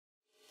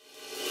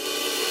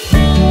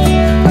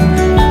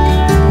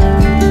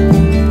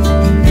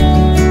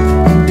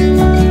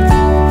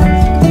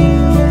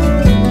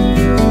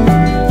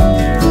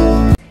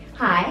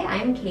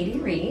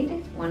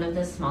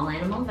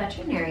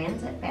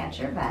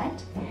Badger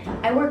Vet.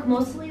 I work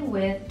mostly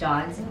with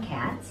dogs and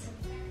cats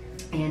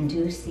and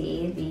do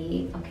see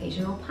the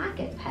occasional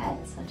pocket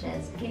pets such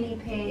as guinea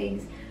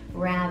pigs,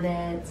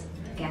 rabbits,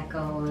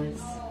 geckos.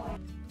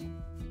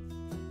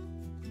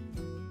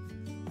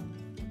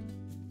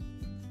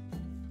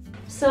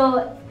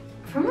 So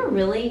from a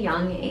really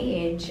young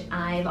age,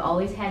 I've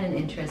always had an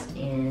interest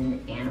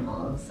in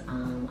animals,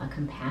 a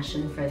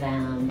compassion for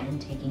them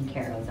and taking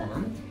care of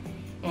them.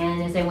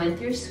 And as I went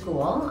through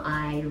school,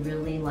 I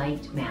really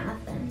liked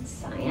math and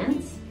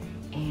science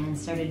and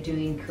started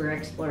doing career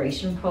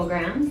exploration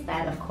programs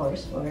that, of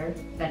course, were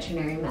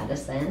veterinary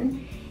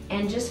medicine,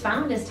 and just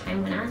found as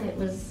time went on it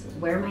was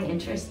where my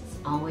interests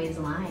always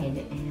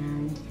lied.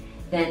 And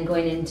then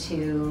going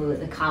into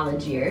the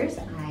college years,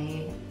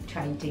 I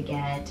tried to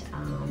get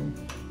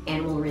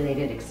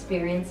animal-related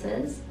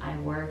experiences. I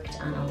worked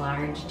on a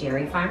large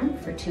dairy farm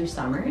for 2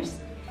 summers.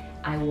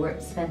 I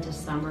spent a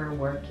summer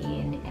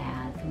working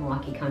at the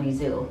Milwaukee County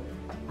Zoo,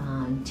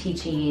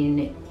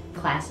 teaching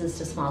classes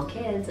to small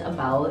kids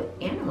about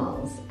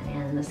animals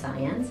and the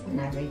science and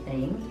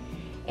everything.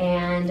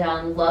 And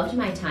loved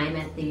my time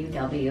at the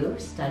UW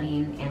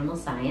studying animal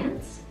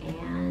science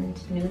and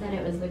knew that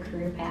it was the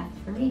career path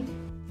for me.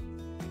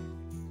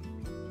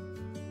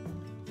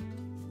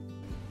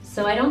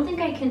 So I don't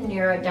think I can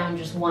narrow it down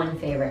just one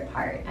favorite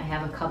part. I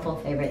have a couple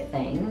favorite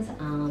things.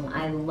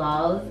 I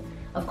love,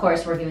 of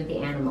course, working with the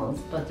animals,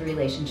 but the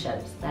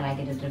relationships that I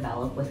get to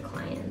develop with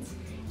clients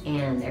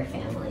and their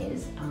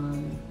families.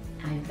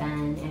 I've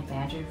been at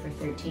Badger for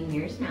 13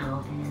 years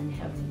now and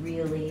have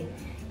really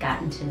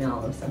gotten to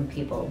know some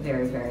people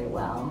very, very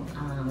well.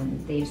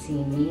 They've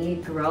seen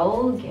me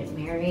grow, get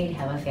married,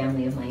 have a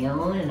family of my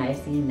own, and I've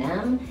seen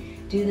them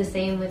do the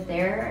same with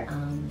their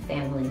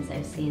families.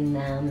 I've seen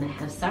them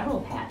have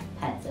several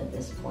pets at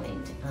this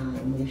point.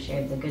 We've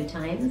shared the good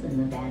times and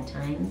the bad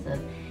times of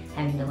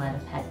having to let a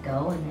pet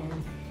go and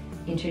then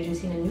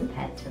introducing a new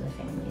pet to the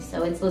family.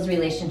 So it's those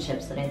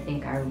relationships that I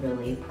think are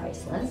really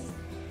priceless.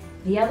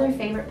 The other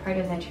favorite part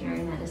of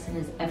veterinary medicine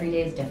is every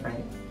day is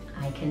different.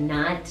 I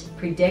cannot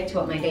predict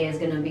what my day is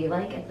going to be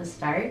like at the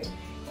start,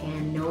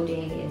 and no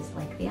day is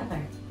like the other.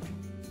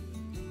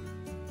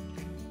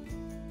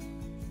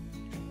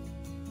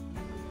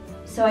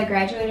 So I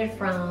graduated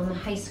from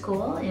high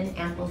school in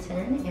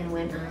Appleton and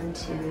went on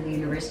to the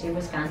University of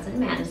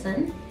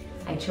Wisconsin-Madison.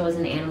 I chose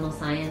an animal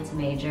science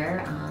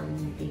major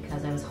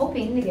because I was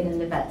hoping to get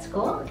into vet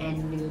school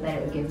and knew that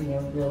it would give me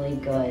a really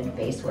good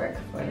base work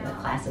for the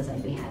classes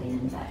I'd be having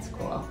in vet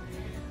school.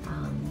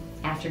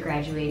 After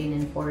graduating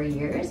in 4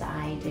 years,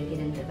 I did get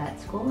into vet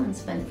school and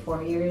spent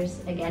 4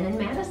 years again in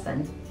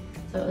Madison.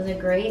 So it was a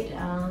great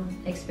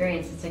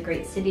experience. It's a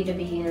great city to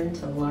be in,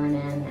 to learn in,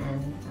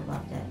 and I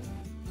loved it.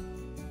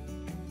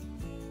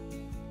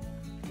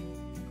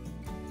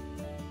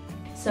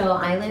 So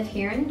I live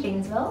here in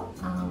Janesville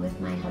with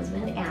my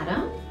husband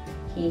Adam.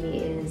 He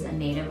is a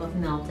native of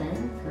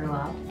Milton, grew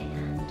up,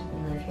 and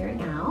we live here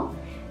now.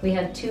 We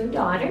have 2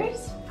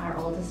 daughters. Our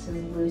oldest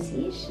is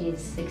Lucy, she's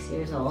 6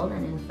 years old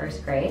and in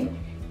 1st grade,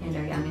 and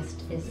our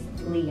youngest is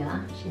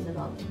Leah, she's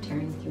about to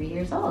turn 3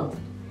 years old.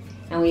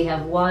 And we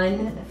have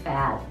 1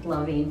 fat,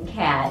 loving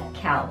cat,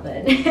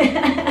 Calvin.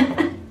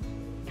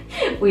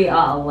 We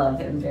all love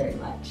him very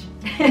much.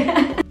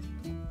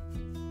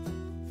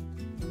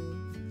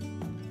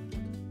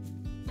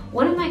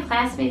 One of my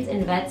classmates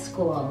in vet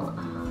school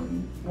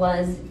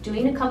was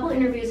doing a couple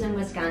interviews in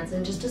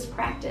Wisconsin just as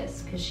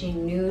practice because she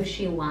knew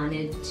she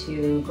wanted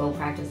to go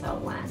practice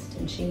out west,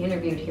 and she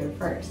interviewed here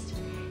first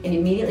and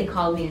immediately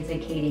called me and said,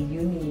 "Katie,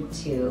 you need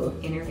to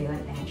interview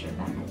at Badger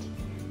Vet.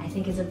 I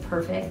think it's a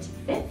perfect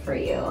fit for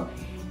you."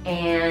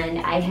 And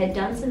I had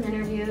done some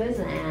interviews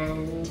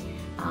and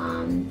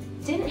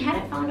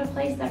hadn't found a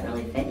place that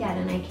really fit yet,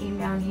 and I came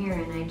down here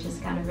and I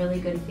just got a really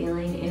good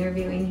feeling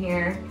interviewing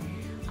here.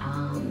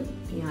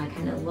 You know, I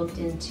kind of looked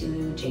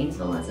into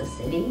Janesville as a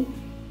city,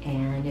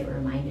 and it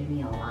reminded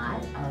me a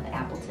lot of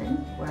Appleton,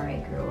 where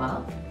I grew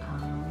up.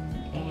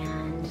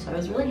 And so I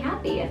was really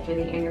happy after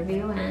the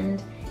interview,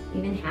 and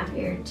even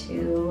happier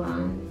to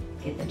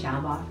get the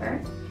job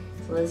offer.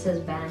 So this has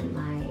been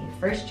my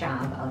first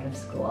job out of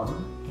school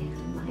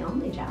and my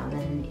only job,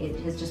 and it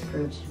has just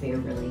proved to be a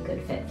really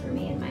good fit for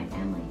me and my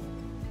family.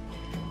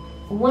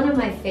 One of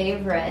my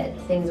favorite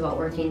things about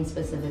working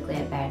specifically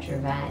at Badger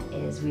Vet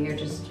is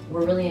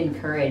we're really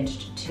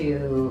encouraged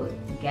to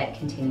get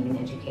continuing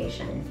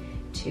education,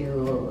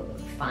 to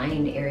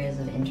find areas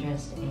of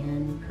interest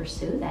and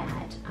pursue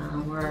that.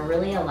 We're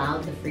really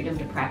allowed the freedom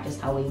to practice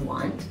how we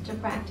want to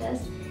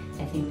practice.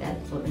 I think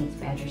that's what makes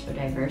Badger so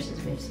diverse, is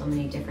we have so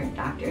many different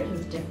doctors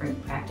with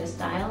different practice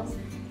styles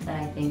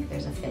that I think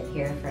there's a fit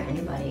here for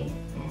anybody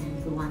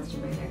and who wants to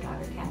bring their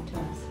dog or cat to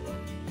us.